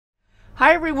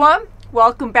Hi everyone,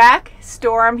 welcome back.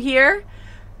 Storm here.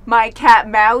 My cat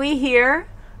Maui here.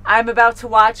 I'm about to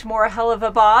watch more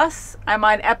Helluva Boss. I'm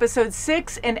on episode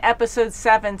 6 and episode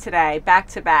 7 today, back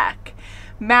to back.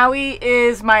 Maui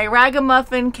is my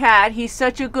ragamuffin cat. He's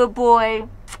such a good boy.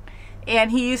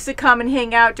 And he used to come and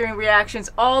hang out during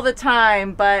reactions all the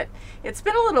time, but it's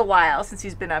been a little while since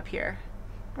he's been up here.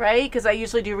 Right? Because I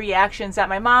usually do reactions at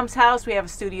my mom's house. We have a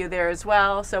studio there as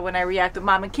well. So when I react with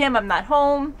Mom and Kim, I'm not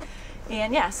home.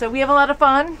 And yeah, so we have a lot of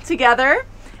fun together.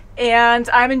 And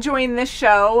I'm enjoying this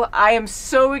show. I am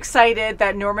so excited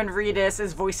that Norman Reedus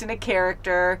is voicing a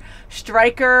character.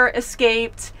 Stryker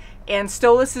escaped, and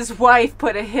Stolas' wife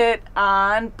put a hit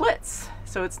on Blitz.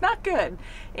 So it's not good.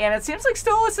 And it seems like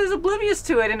Stolas is oblivious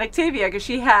to it in Octavia because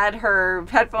she had her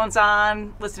headphones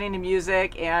on, listening to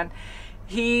music, and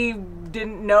he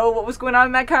didn't know what was going on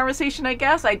in that conversation, I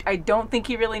guess. I don't think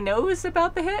he really knows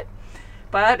about the hit,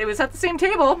 but it was at the same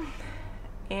table.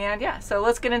 And yeah, so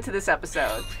let's get into this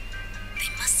episode. They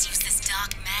must use this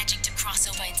dark magic to cross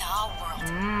over into our world.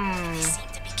 They seem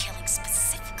to be killing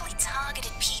specifically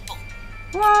targeted people.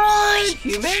 What?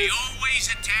 Humans? They always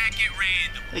attack at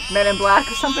random. Like Men in Black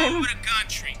or something? All over the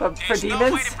country. But for There's demons?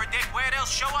 no way to predict where they'll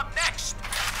show up next.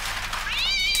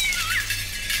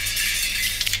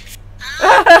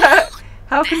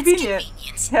 How convenient.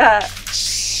 Yeah.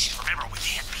 Shh, remember, we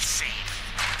can't be seen.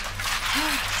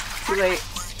 Too late.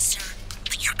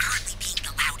 You're currently being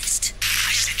the loudest.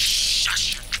 I said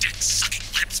shush your dick-sucking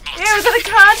lips, Ew, is that a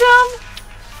condom?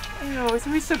 Ew, it's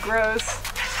gonna be so gross.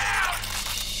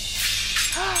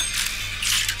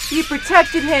 He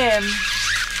protected him.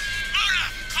 Mona,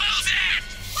 close it!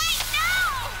 Wait, no!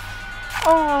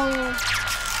 Oh.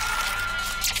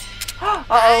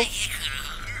 Uh-oh.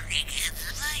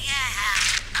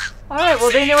 Alright,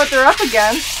 well they know what they're up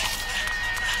against.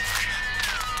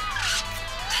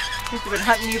 I think they've been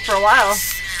hunting you for a while.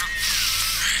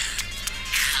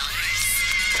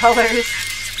 Colors.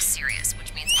 Serious,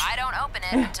 which means I don't open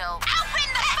it until...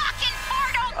 Open the fucking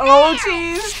portal! Oh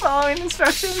jeez, following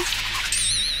instructions.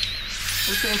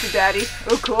 Listening to Daddy.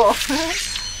 Oh cool.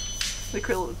 The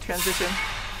cool transition.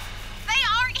 They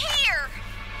aren't here!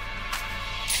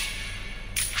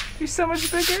 You're so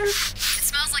much bigger. It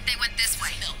smells like they went this way.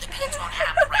 No, the pigs won't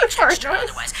have the right texture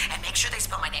otherwise. And make sure they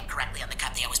spell my name correctly on the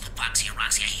cup. They always put Foxy or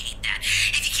Roxy. I hate that.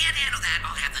 If you can't handle that,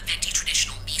 I'll have a venti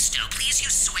traditional misto. Please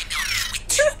use soy milk with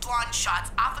 2 blonde shots,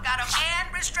 affogato, and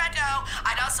ristretto.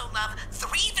 I'd also love 3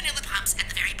 vanilla pumps at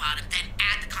the very bottom, then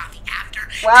add the coffee after.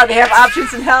 Wow, they have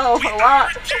options in hell a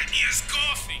lot. Here's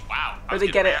coffee. Wow. Or they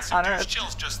get it on Earth.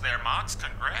 Chills just there, Mox.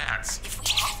 Congrats. If we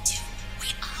have to, we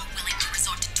are willing to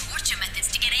resort to torture methods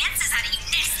to get answers out of you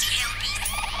nasty hellbeat.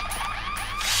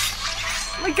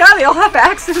 Oh my god, they all have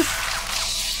axes.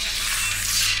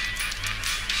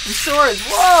 And swords.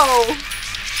 Whoa.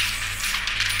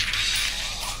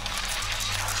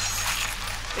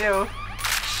 Ew.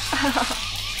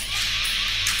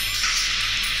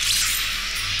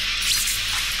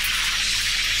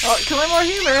 Oh, killing more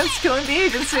humans, killing the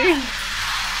agency.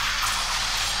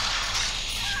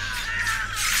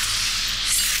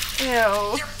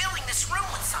 Ew. They're filling this room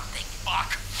with something.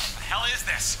 Fuck. What the hell is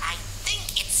this? I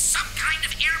think it's some kind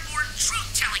of airborne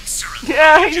truth-telling serum.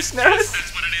 Yeah, he just knows.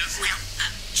 That's what it is. Well,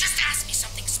 just ask me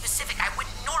something specific I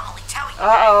wouldn't normally tell you.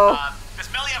 Uh-oh. Does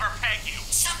Millie ever peg you?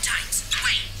 Sometimes.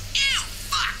 Wait. Ew.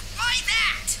 Fuck. Why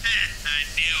that? I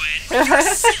knew it.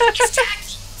 It's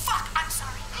tacky. Fuck. I'm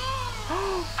sorry.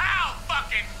 How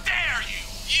fucking dare you?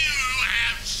 You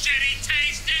have shitty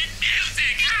taste in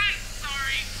music. I'm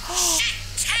sorry. Shit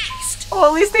taste. Oh,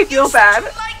 at least they feel bad.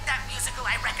 You like that musical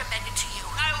I recommended to you?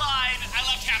 I lied. I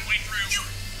left halfway through.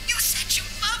 You said you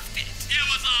loved it. It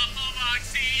was awful,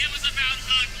 Moxie. It was about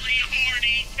ugly,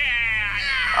 horny cat.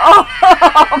 Oh,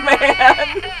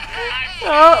 man.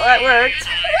 Oh, that worked.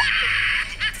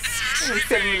 He's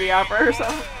fitting to the opera or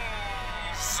something.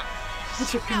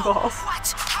 Chicken balls.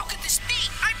 What? How could this be?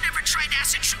 I've never tried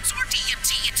acid shrooms or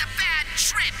DMT. It's a bad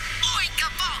trip. Oinka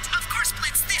vault. Of course,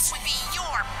 Blitz, this would be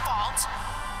your fault.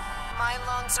 My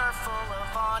lungs are full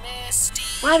of honesty.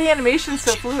 Wow, the animation's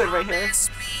so fluid right here. Promise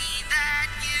me that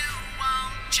you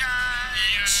won't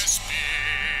judge.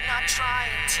 Not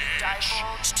trying to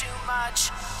divulge too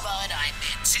much, but I'm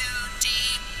in too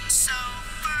deep. So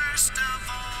first of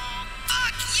all,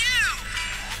 fuck you!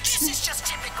 This is just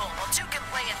typical. Well, 2 can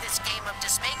play at this game of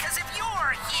dismay, because if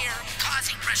you're here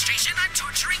causing frustration, I'm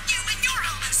torturing you in your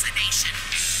hallucination.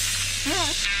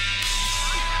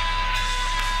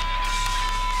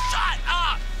 Shut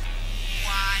up!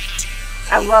 Why do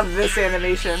I love this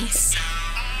animation. so?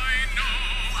 I know.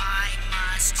 Why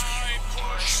must you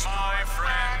push My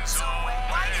friends away.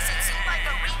 Why does it seem like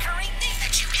a recurring theme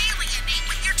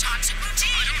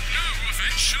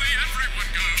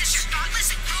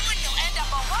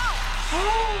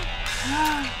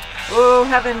Oh,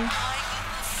 heaven.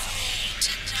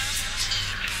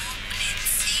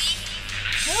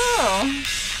 Oh.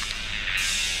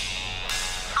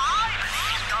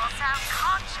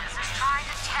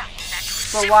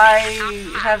 But why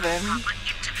heaven?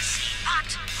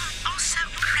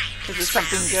 Is it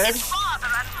something good?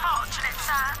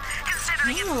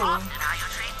 Ooh.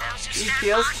 He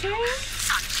feels changed?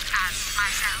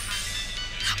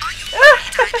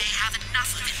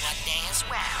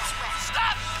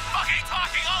 Stop fucking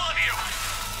talking, all of you!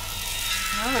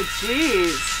 Oh,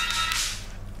 jeez.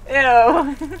 Ew.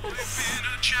 I've been a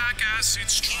jackass,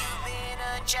 it's true.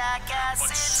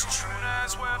 But soon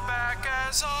as we're back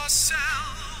as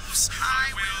ourselves,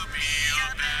 I will be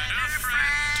a better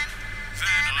friend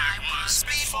than I was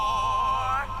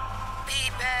before.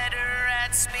 Be better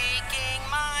at speaking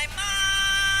my mind.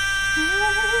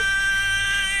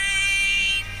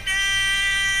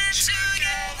 And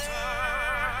together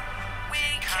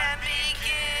we can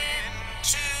begin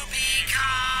to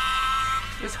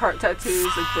become. His heart tattoo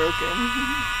is like broken.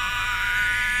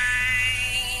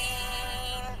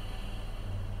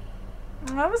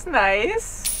 That was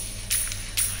nice.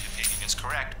 My opinion is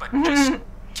correct, but just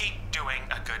keep doing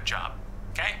a good job,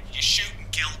 okay? You shoot and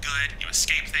kill good, you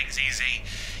escape things easy,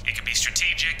 you can be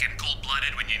strategic and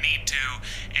cold-blooded when you need to,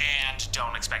 and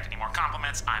don't expect any more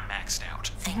compliments. I'm maxed out.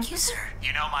 Thank you, sir.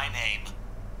 You know my name.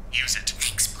 Use it.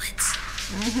 Thanks, Blitz.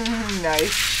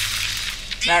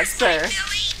 Nice. Not sir.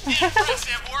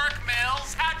 Impressive work,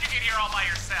 Mills. How'd you get here all by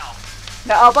yourself?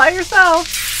 Now all by yourself.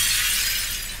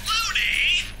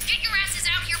 Looney! Get your asses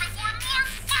out here before more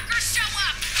fuckers show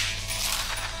up!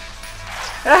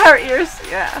 Her ears,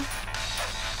 yeah.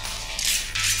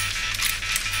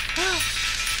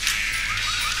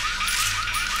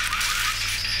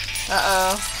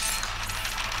 Uh-oh.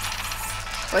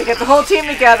 Well, you get the whole team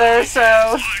together, so...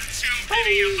 One too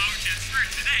many emotions for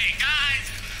today, guys.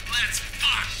 Let's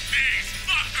fuck these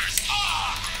fuckers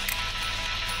off!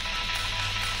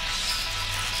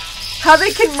 How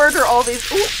they can murder all these...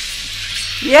 Ooh.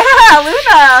 Yeah,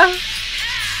 Luna!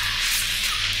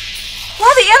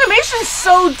 Wow, the animation's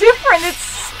so different.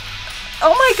 It's...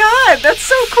 Oh my god, that's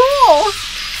so cool!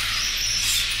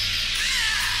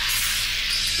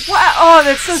 Wow, oh,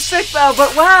 that's so sick though,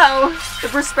 but wow, the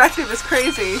perspective is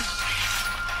crazy.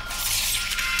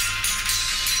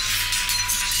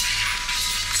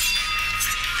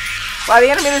 Wow, the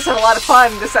animators had a lot of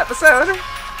fun this episode.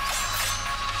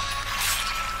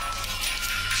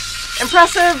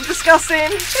 Impressive,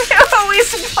 disgusting,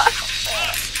 always fun.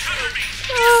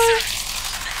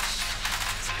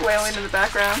 It's flailing in the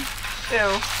background.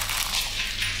 Ew.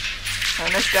 Oh,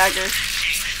 nice dagger.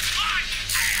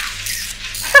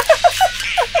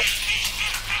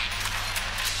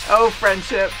 Oh,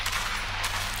 friendship.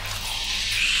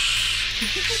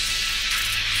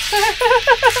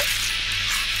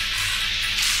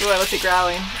 Ooh, I look at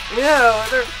growling. Ew,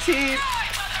 their teeth.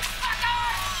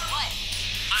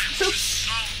 I'm so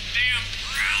damn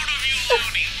proud of you,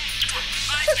 Looney.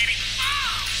 Bye, sweetie.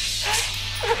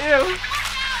 Ew.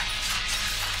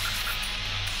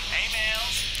 Hey,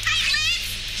 Mills.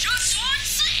 Just one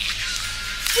sec!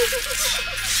 Do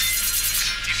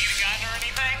you need a gun or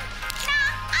anything? No,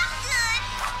 I'm good.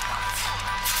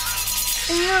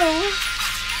 Ew.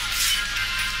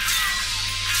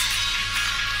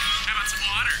 How about some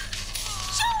water?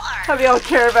 Sure. How they all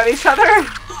care about each other.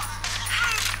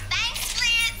 Thanks,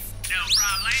 Blitz. No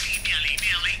problem, Billy,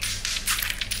 Billy.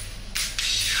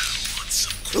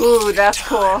 Ooh, that's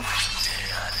cool.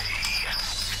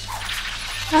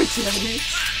 Hi, Daddy.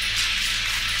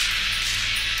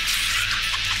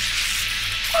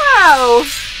 Wow.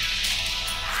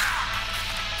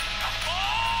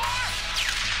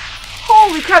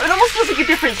 Holy crap, it almost feels like a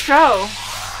different show.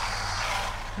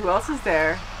 Who else is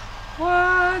there?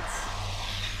 What?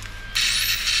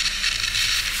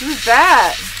 Who's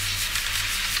that?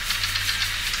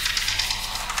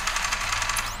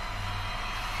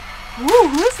 Ooh,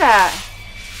 who's that?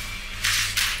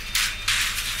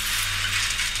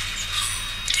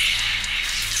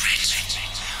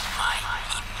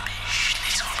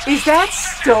 Is that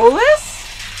Stolas?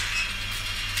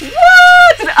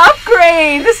 What? An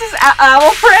upgrade! This is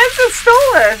Owl Friends and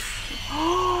Stolas.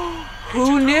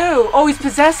 Who knew? Oh, he's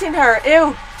possessing her.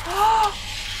 Ew.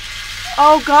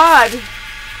 Oh, God.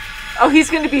 Oh, he's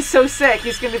going to be so sick.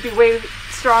 He's going to be way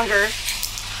stronger.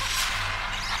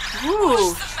 Ooh.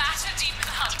 What's the matter, Demon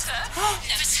Hunter?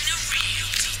 Never seen a real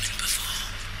demon before.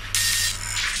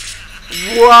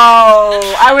 Whoa.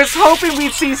 I was hoping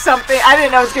we'd see something. I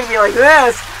didn't know it was going to be like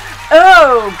this.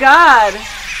 Oh, God.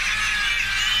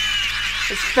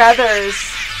 His feathers.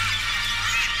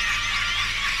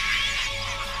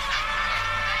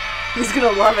 He's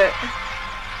gonna love it.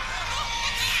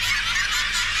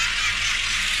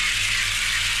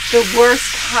 The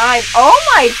worst kind. Oh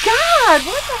my god!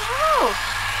 What the hell?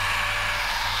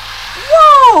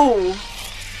 Whoa!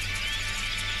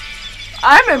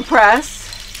 I'm impressed.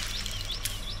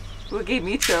 What gave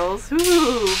me chills?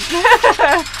 Ooh.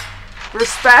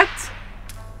 Respect.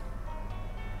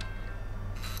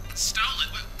 Stolen?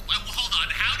 Hold on.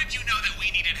 How did you know that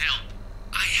we needed help?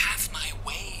 I have my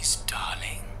ways,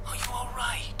 darling. Are you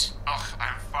alright? Oh,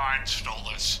 I'm fine,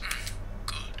 Stolas.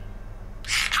 Good.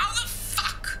 How the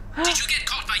fuck did you get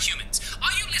caught by humans?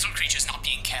 Are you little creatures not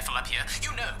being careful up here?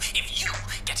 You know, if you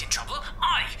get in trouble,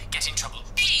 I get in trouble.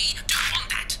 We don't want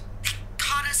that. They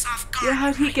caught us off guard. Yeah,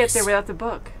 how'd he get there without the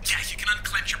book? Yeah, you can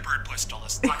unclench your bird puss, Stolas.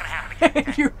 It's not gonna happen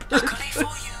again. Your Luckily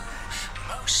for you,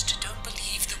 most don't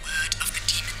believe the word of the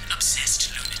demon-obsessed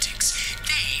lunatics.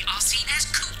 They are seen as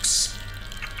kooks.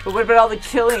 But what about all the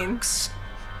killing?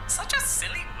 Such a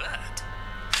silly word.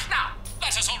 Now,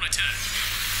 let us all return.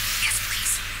 Yes,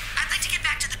 please. I'd like to get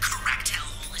back to the correct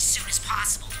hellhole as soon as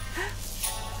possible.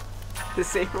 The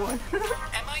safer one.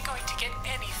 Am I going to get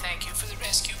any thank you for the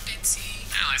rescue, Bitsy?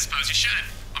 Well, I suppose you should.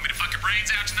 Want me to fuck your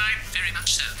brains out tonight? Very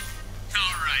much so.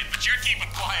 Alright, but you're keeping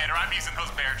quiet or I'm using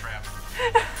those bear traps.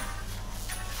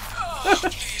 Oh,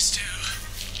 please do.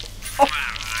 Oh,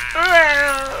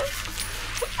 God.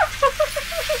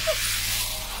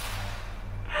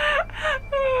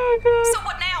 So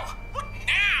what now? What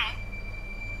now?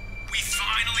 We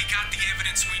finally got the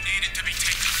evidence we needed to be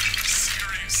taken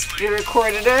seriously. You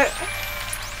recorded it?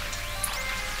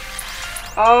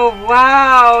 Oh,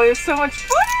 wow. There's so much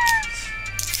footage.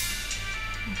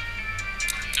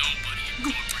 Nobody in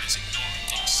corporate is ignoring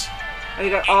this. Oh, you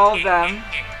got all of them.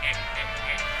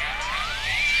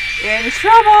 In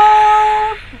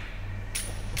trouble!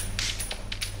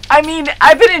 I mean,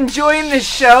 I've been enjoying this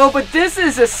show, but this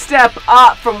is a step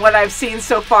up from what I've seen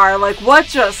so far. Like, what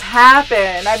just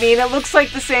happened? I mean, it looks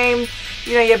like the same,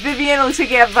 you know, you have Vivian, it looks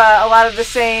like you have a lot of the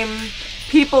same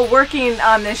people working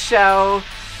on this show,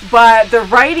 but the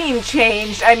writing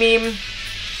changed. I mean,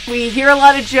 we hear a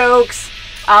lot of jokes.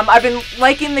 I've been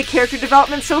liking the character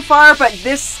development so far, but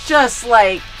this just,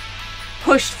 like,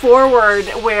 pushed forward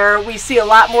where we see a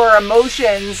lot more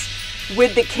emotions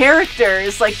with the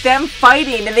characters, like them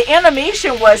fighting, and the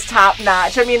animation was top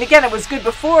notch. I mean, again, it was good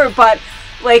before, but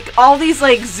like all these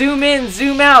like zoom in,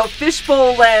 zoom out,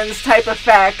 fishbowl lens type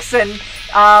effects, and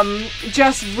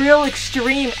just real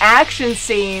extreme action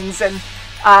scenes, and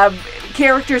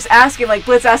characters asking, like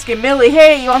Blitz asking Millie,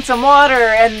 hey, you want some water,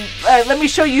 and let me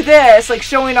show you this, like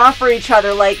showing off for each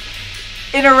other, like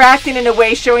interacting in a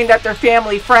way showing that they're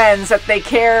family friends, that they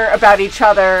care about each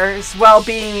other's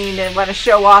well-being and want to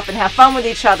show off and have fun with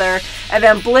each other. And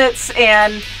then Blitz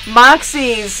and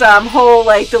Moxie's whole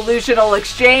like delusional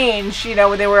exchange, you know,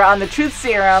 when they were on the truth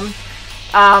serum,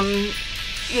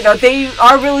 you know, they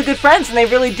are really good friends and they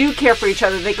really do care for each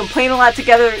other. They complain a lot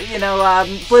together, you know.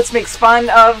 Blitz makes fun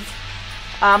of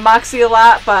Moxie a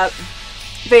lot, but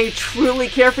they truly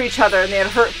care for each other, and they had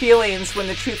hurt feelings when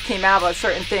the truth came out about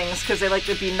certain things because they like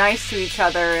to be nice to each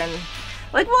other, and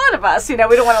like a lot of us, you know,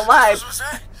 we don't want to lie. That's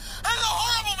a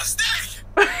horrible mistake!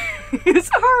 It's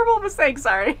a horrible mistake,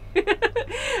 sorry.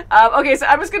 Okay, so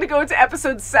I'm just going to go into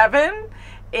episode 7,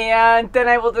 and then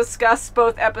I will discuss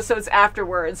both episodes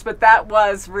afterwards, but that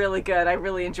was really good. I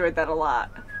really enjoyed that a lot.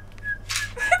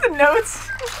 The notes.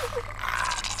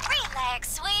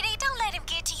 Relax, sweetie. Don't let him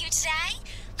get to you today.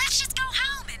 Let's just go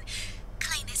home and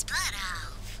clean his blood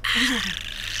off.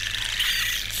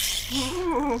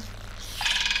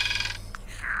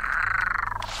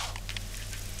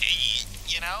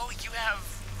 You know, you have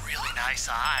really nice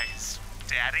eyes,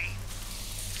 Daddy.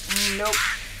 Nope.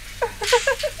 You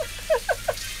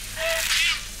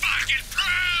fucking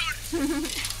prude!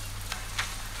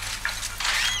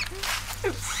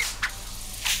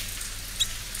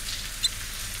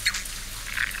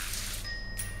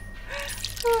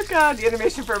 Oh god, the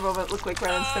animation for a moment looked like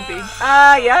Ren and Stimpy.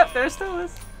 Ah, yep, there still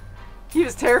is. He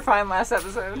was terrifying last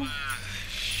episode.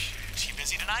 Is you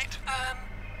busy tonight?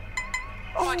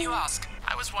 Why do you ask?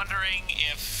 I was wondering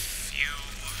if you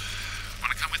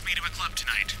want to come with me to a club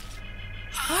tonight.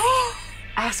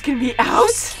 Asking me out?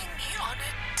 Asking me on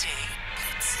a date,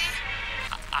 Blitzy?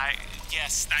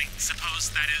 Yes, I suppose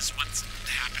that is what's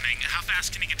happening. How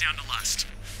fast can you get down to Lust?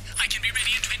 I can be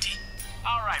ready in 20.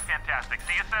 All right, fantastic.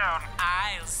 See you soon.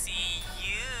 I'll see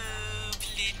you,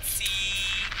 Blitzy.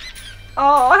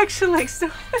 Oh, I actually like still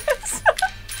is.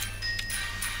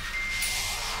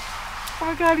 Oh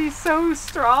my god, he's so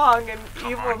strong and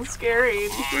evil and scary,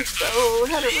 and he's just so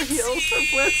head over heels for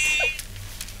Blitz.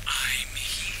 I'm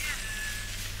here.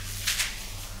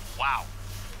 Wow.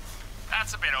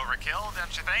 That's a bit overkill,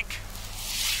 don't you think?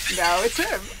 No, it's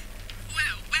him.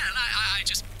 Well, I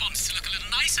just wanted to look a little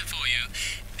nicer for you.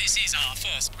 This is our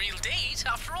first real date,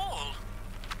 after all.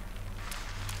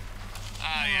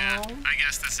 Oh, yeah. I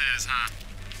guess this is, huh?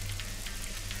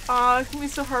 Aw, it's gonna be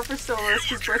so hard for Solis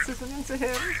because Bliss isn't into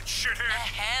him.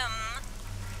 Ahem.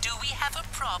 Do we have a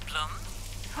problem?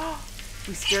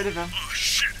 We scared of him. Oh,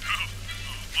 shit. My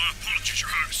apologies, your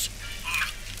highness.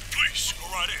 Please, go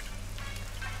right in.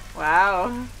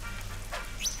 Wow.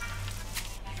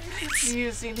 It's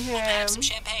using him. Some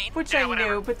champagne? Which I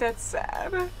knew, but that's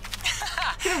sad. It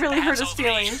really hurt his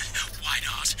feelings. Why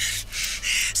not?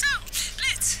 So,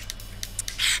 let's...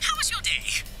 How was your day?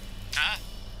 Huh?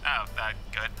 Oh,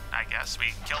 good, I guess.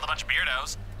 We killed a bunch of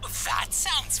weirdos. That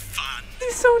sounds fun.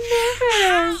 He's so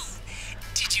nervous.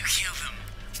 Did you kill them?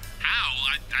 How?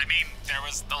 I mean, there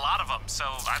was a lot of them, so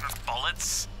I don't know,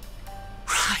 bullets?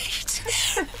 Right.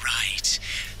 Right.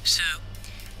 So,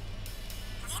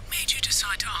 what made you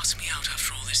decide to ask me out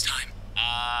after all this time?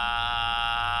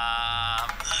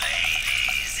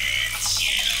 Ladies and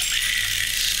gentlemen,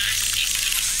 I see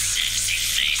some sexy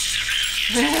faces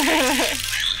around here.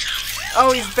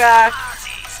 Oh, he's back.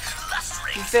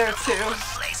 He's there too.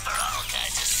 Place for all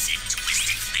kinds of sick,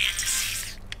 twisted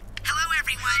fantasies. Hello,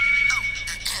 everyone.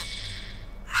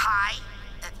 Hi.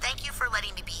 Thank you for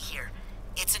letting me be here.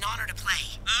 It's an honor to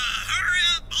play. Hurry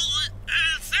up, bullet.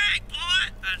 Sing,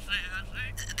 boy.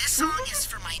 This song is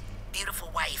for my beautiful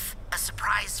wife. A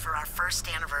surprise for our first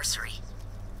anniversary.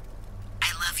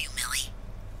 I love you, Millie.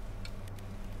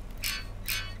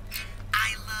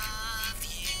 I love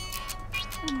you.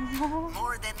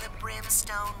 More than the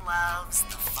brimstone loves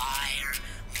the fire.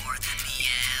 More than the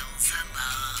Elsa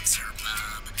loves her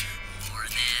bub. More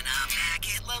than a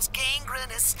maggot loves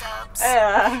gangrenous stubs.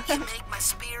 You make my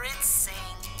spirit sing.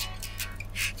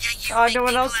 Yeah, you Oh, no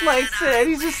one else likes it.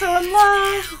 He's just so in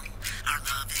love. Our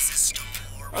love is a story.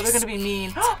 Oh, they're gonna be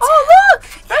mean. Oh, look!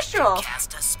 Special!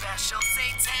 Cast a special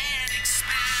satanic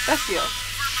spell Special. over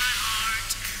my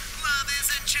heart. Love is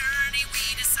a journey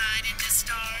we decided to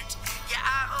start. Yeah,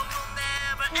 I hope we'll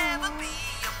never ever be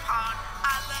apart.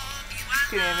 I love you, I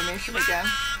Good love animation you, again.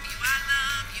 I love you, I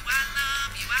love you, I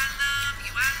love you, I love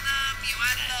you, I love you,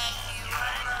 I love you,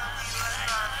 I love you, I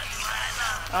love you, I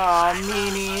love you. Oh,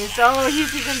 meanies. Oh,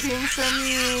 he's even being so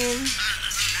mean.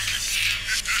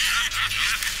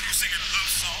 Singing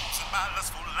love songs in my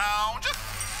lustful lounge.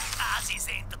 Ozzie's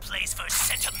ain't the place for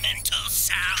sentimental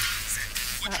sounds.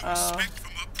 What you expect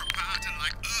from a proprietor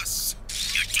like us?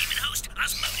 Your demon host,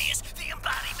 Osmodeus, the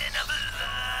embodiment of lust.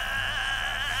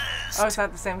 Oh, it's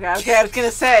not the same guy. Okay, I was gonna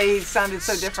say he sounded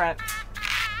so different.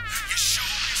 You show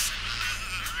me some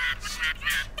love.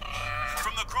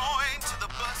 From the groin to the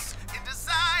bust, in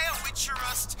desire we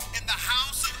trust. In the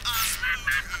house of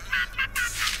Osmodeus.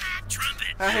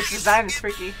 Trumpet. Oh, his design is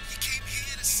freaky. You came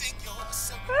here to sing your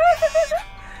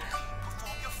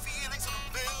perform your feelings on a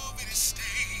velvety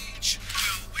stage.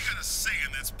 Well, we got a saying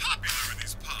that's popular in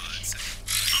these parts.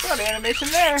 Got animation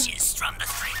there. You strum the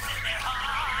strings in their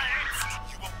hearts.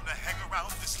 You want to hang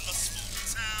around this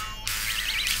lustful town?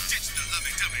 Ditch the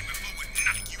lovey-dovey before we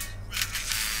knock you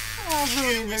around. Oh,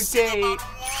 ruining their Sing date. about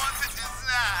warmth and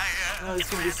desire. Oh, he's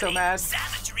gonna be so mad.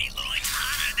 Savagery, Lloyd,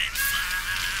 hotter than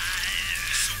fire.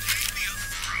 So give me a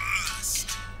thrust.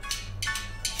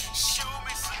 Show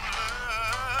me some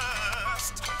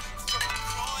lust. From the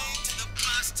groin to the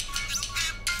bust, little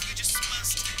imp, you just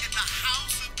must. In the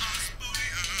house of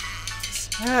Osmodeus.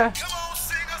 Come on,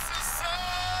 sing us a song.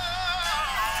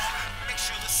 Make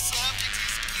sure the subject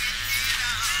is getting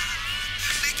on.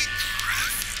 Make it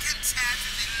rough and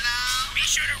tactfully loud. Be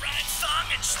sure to rhyme song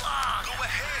and schlong. Go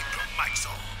ahead, your mic's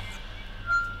on.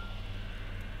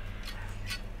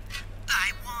 I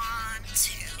want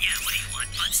to Yeah, what do you want?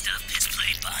 Butt stuff, piss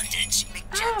play, bondage. make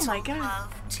Oh gentle my God.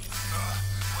 love to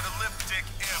What a lipstick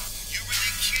imp. You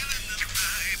really killing the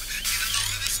vibe. Get along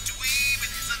with this dweeb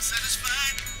and his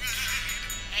unsatisfied pride.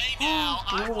 Hey now,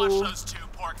 I've Ooh. watched those two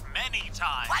pork many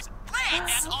times. What?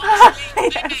 Blitz? And honestly, they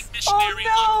Yes. make missionary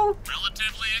Oh, look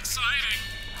relatively exciting.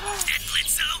 Is that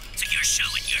Blitzo? So you're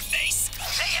showing your face?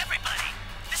 Hey, everybody!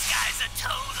 This guy's a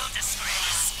total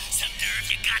disgrace. Some nerve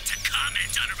you got to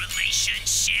comment on a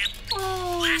relationship.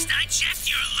 Last I checked,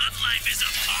 your love life is a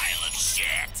pile of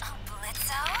shit. Oh,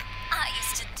 Blitzo? I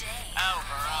used to date. Oh,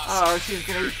 gross. Oh, she's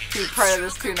gonna be part of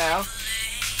this too now.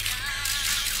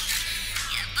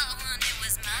 Yeah, but when it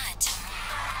was my turn,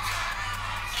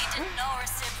 you did no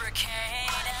reciprocating.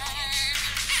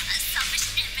 A selfish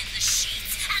imp in the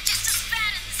sheets, and just as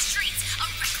bad in the streets. A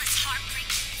reckless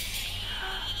heartbreak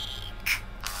fake.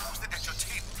 Who's that at your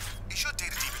table? Is your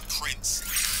date even Prince?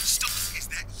 Stokes, is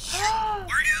that you?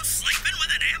 Were you sleeping with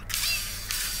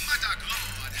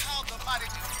Why did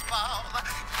you fall?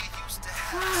 You used to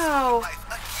have Wow. a life.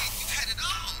 Again, you had it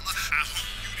all. I hope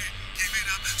you didn't give it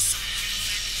up so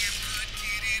you could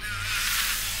get it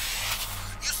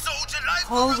up. You sold your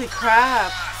life. Holy crap.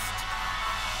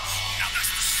 Now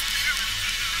that's the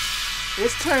spirit.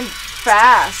 This turned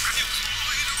fast. You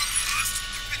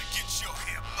better get your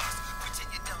hair bust.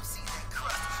 Pretend you don't see that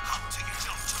crust. Hop till you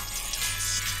jump.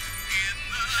 In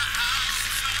the house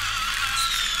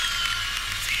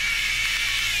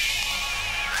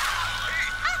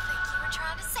I think you were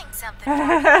trying to sing something.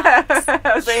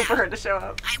 I was waiting for her to show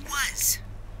up. I was.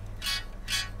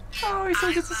 Oh, he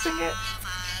still gets to sing it. Love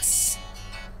us.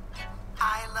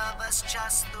 I love us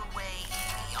just the way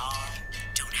we are.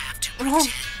 Don't have to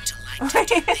pretend to like to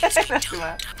do things we That's don't.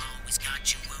 what. I've always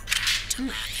got you around to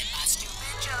laugh at my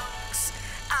stupid jokes.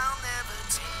 I'll never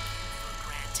take you for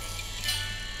granted.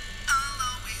 I'll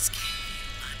always give you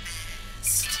my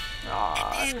best.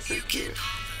 Aw, And you're if so you cute. can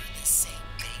offer the same,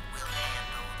 they will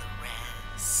handle the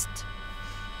rest.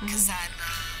 'Cause I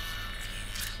love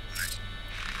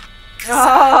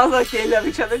Oh, look, they love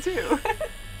each other too.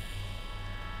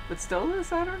 But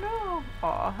Stolas, I don't know.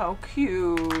 Aw, how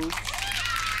cute.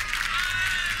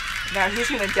 Now he's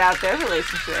gonna doubt their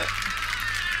relationship.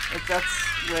 If that's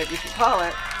what you can call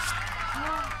it. You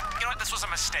know what? This was a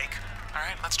mistake. All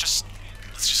right, let's just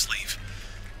leave.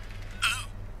 Oh,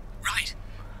 right.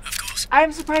 Of course.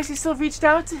 I'm surprised he still reached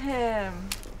out to him.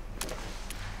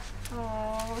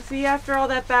 Oh, see, after all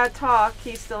that bad talk,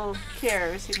 he still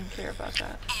cares. He didn't care about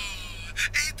that.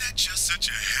 Ain't that just such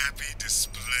a happy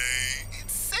display?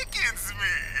 It sickens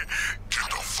me.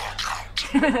 Get the fuck out.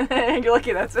 You're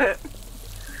lucky that's it.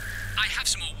 I have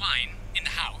some more wine in the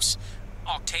house.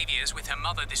 Octavia's with her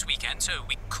mother this weekend, so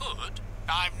we could.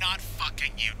 I'm not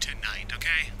fucking you tonight,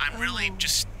 okay? I'm really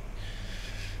not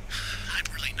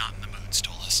in the mood,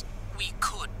 Stolas. We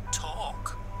could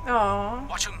talk. Aw.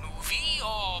 Watch a movie,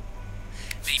 or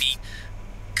maybe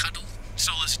cuddle.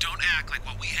 Stolas, don't act like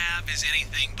what we have is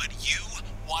anything but you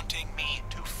wanting me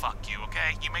to fuck you,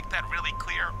 okay? You make that really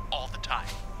clear all the time.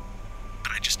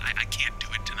 But I can't do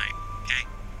it tonight, okay?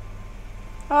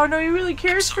 Oh no, he really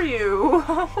cares for you.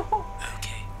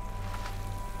 Okay.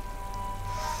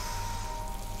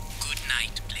 Good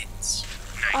night, Blitz.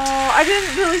 Oh, I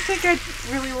didn't really think I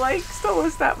really liked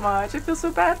Stolas that much. I feel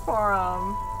so bad for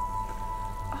him.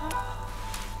 Oh.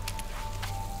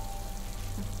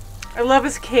 I love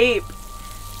his cape.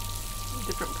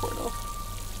 Different portal.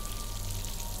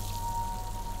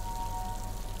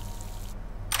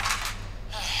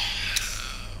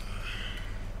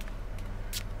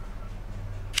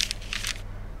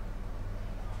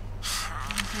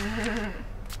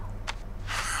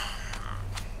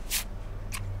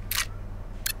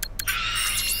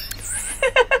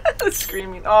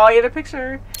 Screaming. Oh, he had a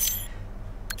picture.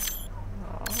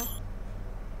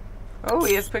 Oh,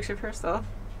 he has a picture of her still.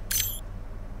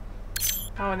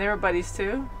 Oh, and they were buddies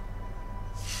too.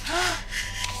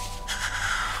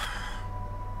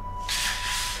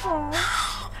 Oh,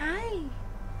 hi.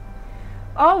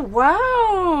 Oh,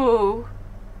 wow.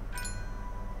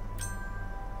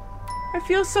 I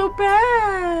feel so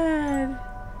bad.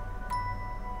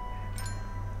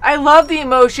 I love the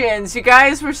emotions. You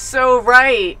guys were so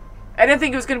right. I didn't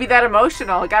think it was going to be that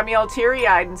emotional. It got me all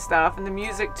teary-eyed and stuff, and the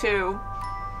music too.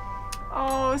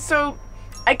 Oh, so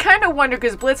I kind of wonder,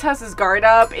 because Blitz has his guard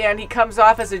up, and he comes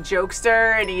off as a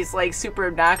jokester, and he's like super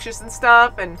obnoxious and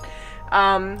stuff, and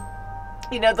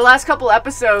you know, the last couple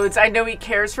episodes, I know he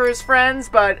cares for his friends,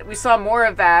 but we saw more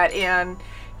of that, and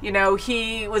you know,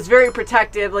 he was very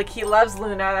protective. Like, he loves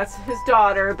Luna, that's his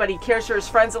daughter, but he cares for his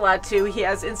friends a lot too. He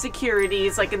has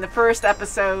insecurities, like in the first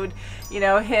episode, you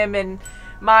know, him and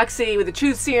Moxie with the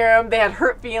truth serum, they had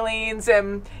hurt feelings,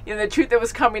 and you know, the truth that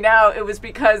was coming out, it was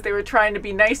because they were trying to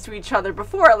be nice to each other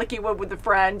before, like you would with a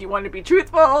friend. You want to be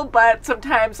truthful, but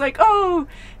sometimes like, oh,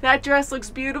 that dress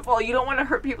looks beautiful, you don't want to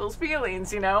hurt people's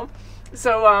feelings, you know.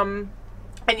 So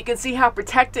and you can see how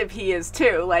protective he is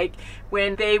too. Like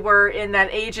when they were in that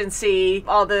agency,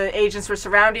 all the agents were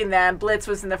surrounding them, Blitz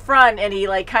was in the front, and he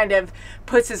like kind of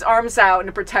puts his arms out in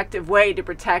a protective way to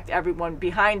protect everyone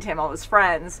behind him, all his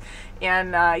friends.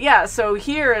 And yeah, so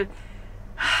here,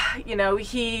 you know,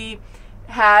 he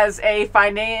has a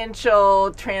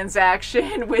financial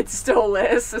transaction with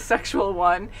Stolas, a sexual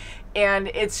one, and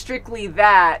it's strictly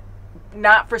that,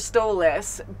 not for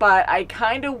Stolas. But I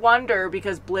kind of wonder,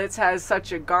 because Blitz has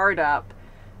such a guard up,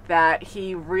 that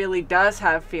he really does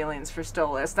have feelings for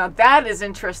Stolas. Now that is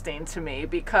interesting to me,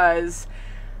 because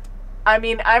I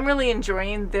mean, I'm really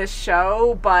enjoying this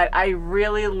show, but I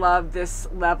really love this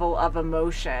level of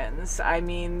emotions. I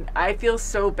mean, I feel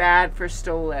so bad for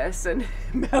Stolas, and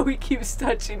Maui keeps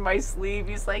touching my sleeve.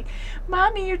 He's like,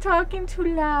 Mommy, you're talking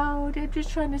too loud. I'm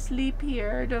just trying to sleep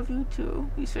here. I love you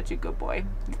too. He's such a good boy.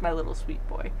 He's my little sweet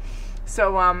boy.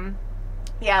 So,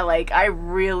 yeah, like, I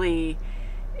really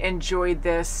enjoyed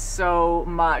this so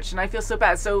much, and I feel so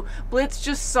bad. So Blitz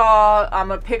just saw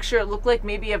a picture, it looked like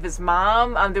maybe of his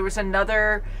mom. There was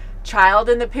another child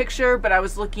in the picture, but I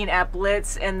was looking at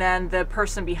Blitz and then the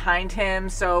person behind him,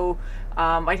 so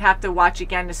I'd have to watch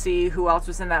again to see who else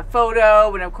was in that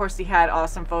photo. And of course he had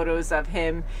awesome photos of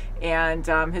him and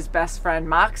his best friend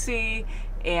Moxie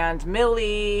and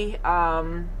Millie,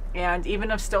 and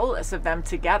even of Stolas, of them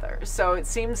together. So it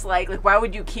seems like why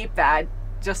would you keep that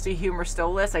just to humor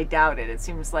Stolas? I doubt it. It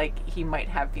seems like he might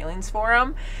have feelings for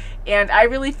him. And I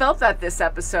really felt that this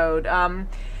episode.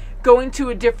 Going to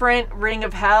a different ring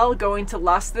of hell, going to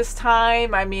lust this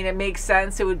time. I mean, it makes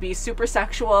sense. It would be super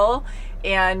sexual.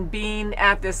 And being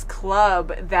at this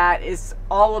club that is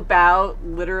all about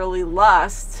literally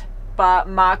lust. But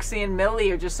Moxie and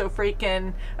Millie are just so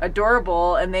freaking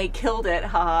adorable, and they killed it.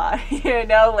 Haha. You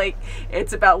know, like,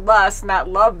 it's about lust, not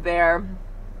love there.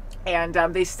 And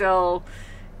they still,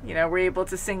 you know, were able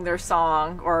to sing their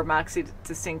song, or Moxie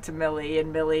to sing to Millie,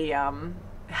 and Millie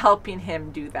helping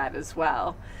him do that as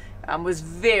well. Was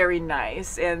very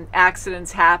nice. And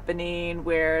accidents happening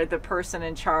where the person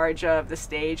in charge of the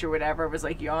stage or whatever was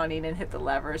like yawning and hit the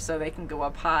lever so they can go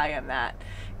up high on that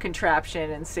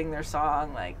contraption and sing their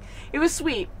song. Like, it was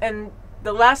sweet. And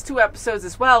the last 2 episodes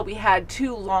as well, we had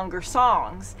 2 longer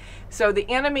songs. So the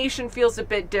animation feels a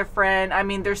bit different. I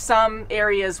mean, there's some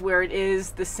areas where it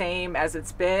is the same as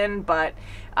it's been, but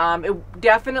it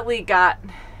definitely got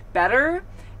better.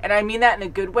 And I mean that in a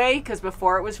good way, because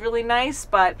before it was really nice,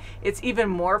 but it's even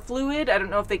more fluid. I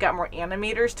don't know if they got more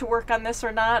animators to work on this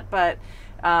or not, but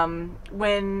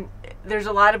when there's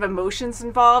a lot of emotions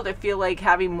involved, I feel like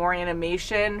having more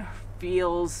animation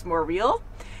feels more real.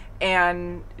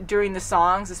 And during the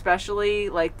songs, especially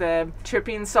like the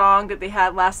tripping song that they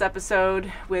had last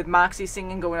episode with Moxie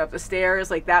singing going up the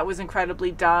stairs, like that was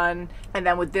incredibly done. And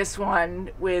then with this one,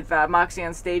 with Moxie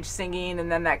on stage singing,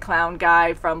 and then that clown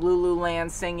guy from Lululand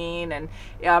singing, and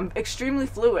extremely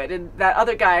fluid. And that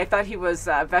other guy, I thought he was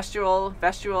Vestual,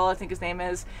 I think his name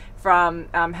is, from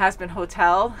Has Been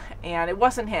Hotel, and it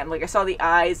wasn't him. Like, I saw the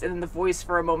eyes, and then the voice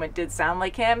for a moment did sound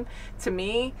like him to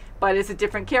me, but it's a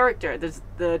different character.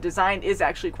 The design is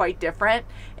actually quite different,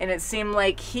 and it seemed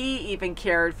like he even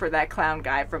cared for that clown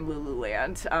guy from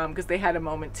Lululand, because they had a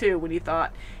moment too when he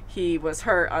thought he was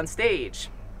hurt on stage.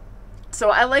 So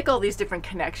I like all these different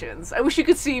connections. I wish you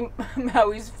could see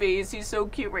Maui's face. He's so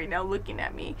cute right now looking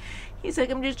at me. He's like,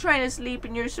 I'm just trying to sleep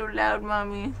and you're so loud,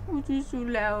 Mommy. You're so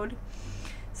loud.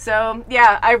 So,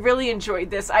 yeah, I really enjoyed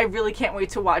this. I really can't wait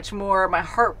to watch more. My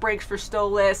heart breaks for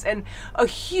Stolas. And a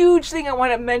huge thing I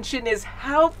want to mention is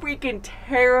how freaking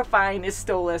terrifying is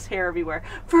Stolas. Hair everywhere.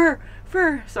 Fur,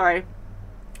 sorry.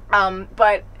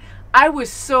 But I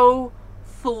was so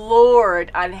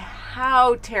floored on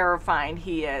how terrifying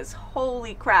he is.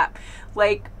 Holy crap.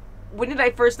 Like, when did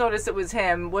I first notice it was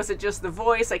him? Was it just the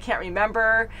voice? I can't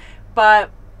remember.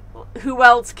 But who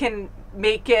else can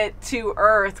make it to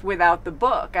Earth without the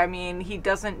book? I mean, he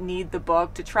doesn't need the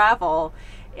book to travel,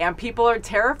 and people are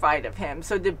terrified of him.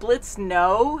 So did Blitz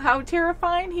know how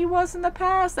terrifying he was in the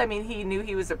past? I mean, he knew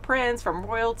he was a prince from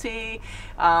royalty.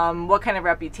 What kind of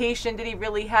reputation did he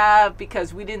really have?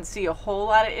 Because we didn't see a whole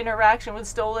lot of interaction with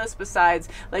Stolas besides,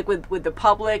 like, with the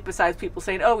public, besides people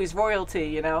saying, oh, he's royalty,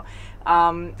 you know.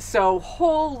 So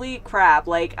holy crap,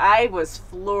 like, I was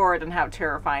floored on how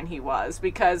terrifying he was,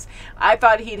 because I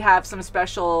thought he'd have some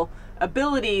special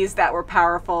abilities that were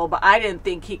powerful, but I didn't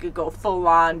think he could go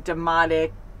full-on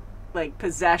demonic, like,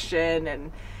 possession,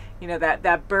 and, you know,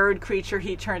 that bird creature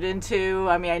he turned into.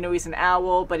 I mean, I know he's an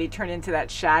owl, but he turned into that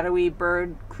shadowy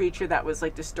bird creature that was,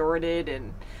 like, distorted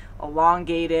and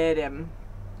elongated and,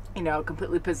 you know,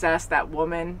 completely possessed that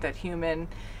woman, that human.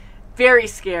 Very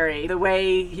scary. The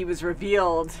way he was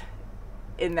revealed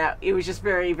in that, it was just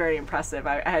very, very impressive.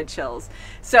 I had chills.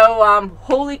 So,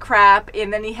 holy crap.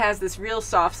 And then he has this real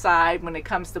soft side when it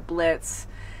comes to Blitz,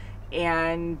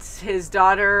 and his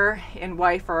daughter and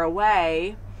wife are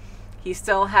away. He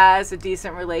still has a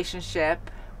decent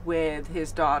relationship with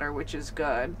his daughter, which is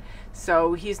good.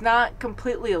 So he's not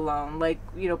completely alone. Like,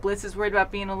 you know, Blitz is worried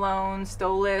about being alone.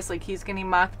 Stolas, like, he's getting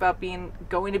mocked about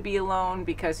going to be alone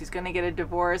because he's going to get a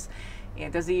divorce,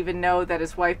 and doesn't even know that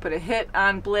his wife put a hit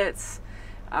on Blitz.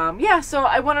 Yeah, so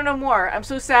I want to know more. I'm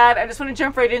so sad. I just want to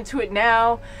jump right into it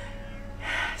now.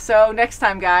 So next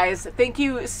time, guys, thank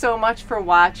you so much for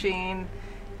watching,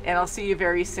 and I'll see you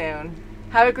very soon.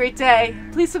 Have a great day.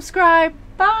 Please subscribe.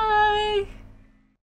 Bye.